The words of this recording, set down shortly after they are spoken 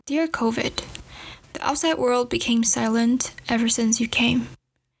Dear COVID, the outside world became silent ever since you came.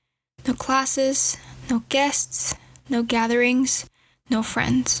 No classes, no guests, no gatherings, no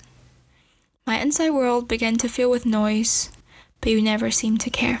friends. My inside world began to fill with noise, but you never seemed to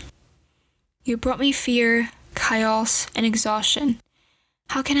care. You brought me fear, chaos, and exhaustion.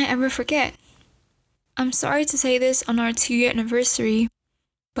 How can I ever forget? I'm sorry to say this on our 2-year anniversary,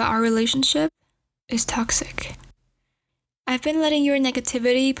 but our relationship is toxic. I've been letting your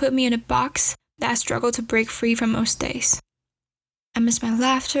negativity put me in a box that I struggle to break free from most days. I miss my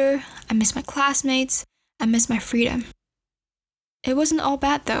laughter, I miss my classmates, I miss my freedom. It wasn't all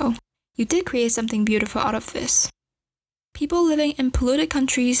bad though. You did create something beautiful out of this. People living in polluted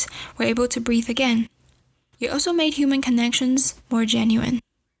countries were able to breathe again. You also made human connections more genuine.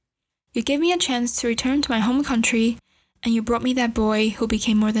 You gave me a chance to return to my home country, and you brought me that boy who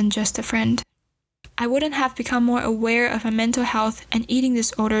became more than just a friend. I wouldn't have become more aware of my mental health and eating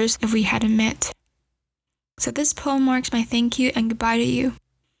disorders if we hadn't met. So this poem marks my thank you and goodbye to you.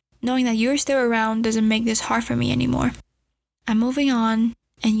 Knowing that you're still around doesn't make this hard for me anymore. I'm moving on,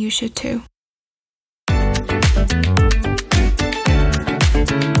 and you should too.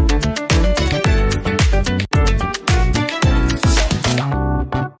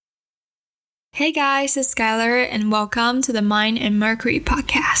 Hey guys, it's Skylar, and welcome to the Mind and Mercury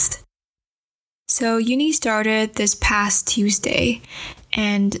podcast. So uni started this past Tuesday,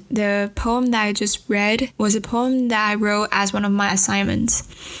 and the poem that I just read was a poem that I wrote as one of my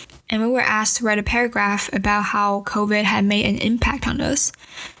assignments. And we were asked to write a paragraph about how COVID had made an impact on us.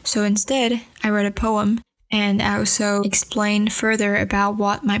 So instead, I wrote a poem, and I also explained further about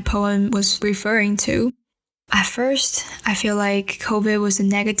what my poem was referring to. At first, I feel like COVID was a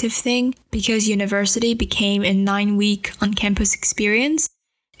negative thing because university became a 9-week on-campus experience,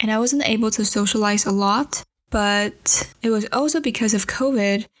 and I wasn't able to socialize a lot. But it was also because of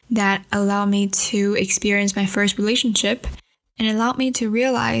COVID that allowed me to experience my first relationship and allowed me to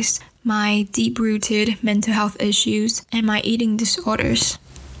realize my deep-rooted mental health issues and my eating disorders.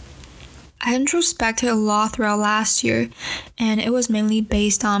 I introspected a lot throughout last year, and it was mainly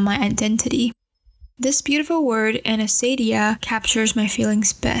based on my identity. This beautiful word, anesthesia, captures my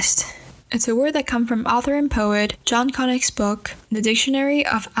feelings best. It's a word that comes from author and poet John Connick's book, The Dictionary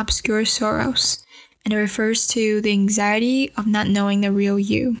of Obscure Sorrows, and it refers to the anxiety of not knowing the real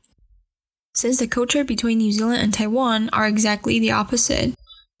you. Since the culture between New Zealand and Taiwan are exactly the opposite,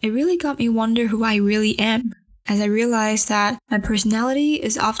 it really got me wonder who I really am, as I realized that my personality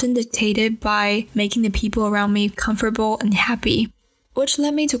is often dictated by making the people around me comfortable and happy, which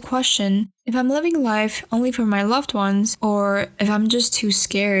led me to question if I'm living life only for my loved ones or if I'm just too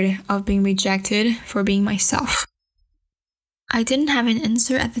scared of being rejected for being myself. I didn't have an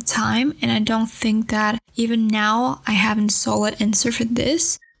answer at the time, and I don't think that even now I have a solid answer for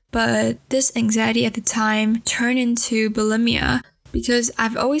this, but this anxiety at the time turned into bulimia because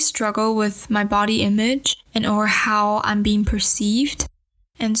I've always struggled with my body image and or how I'm being perceived.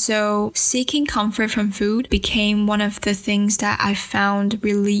 And so seeking comfort from food became one of the things that I found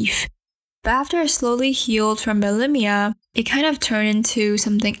relief. But after I slowly healed from bulimia, it kind of turned into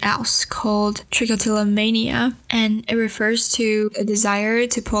something else called trichotillomania, and it refers to a desire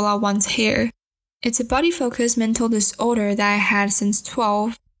to pull out one's hair. It's a body-focused mental disorder that I had since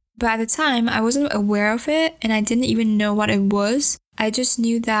 12, but at the time I wasn't aware of it and I didn't even know what it was. I just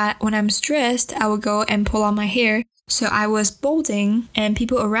knew that when I'm stressed, I would go and pull out my hair. So I was balding, and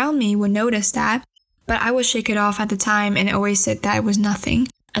people around me would notice that, but I would shake it off at the time and always said that it was nothing.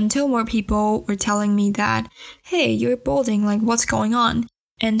 Until more people were telling me that, hey, you're balding, like what's going on?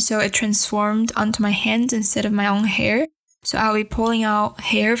 And so it transformed onto my hands instead of my own hair. So I'll be pulling out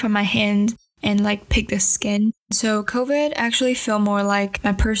hair from my hand and like pick the skin. So COVID actually felt more like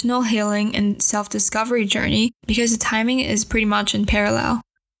my personal healing and self-discovery journey because the timing is pretty much in parallel.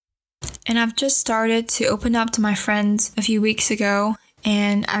 And I've just started to open up to my friends a few weeks ago,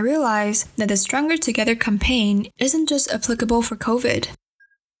 and I realized that the Stronger Together campaign isn't just applicable for COVID.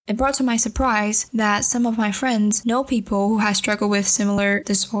 It brought to my surprise that some of my friends know people who have struggled with similar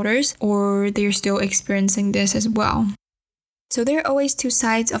disorders, or they're still experiencing this as well. So there are always two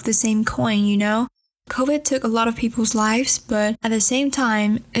sides of the same coin, you know? COVID took a lot of people's lives, but at the same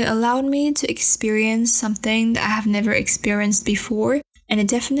time, it allowed me to experience something that I have never experienced before, and it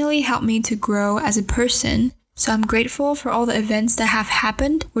definitely helped me to grow as a person. So I'm grateful for all the events that have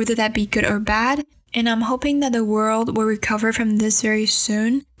happened, whether that be good or bad, and I'm hoping that the world will recover from this very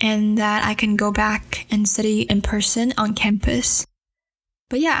soon and that I can go back and study in person on campus.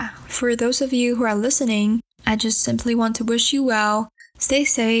 But yeah, for those of you who are listening, I just simply want to wish you well, stay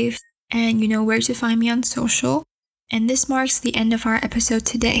safe, and you know where to find me on social. And this marks the end of our episode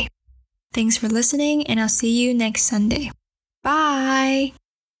today. Thanks for listening, and I'll see you next Sunday. Bye!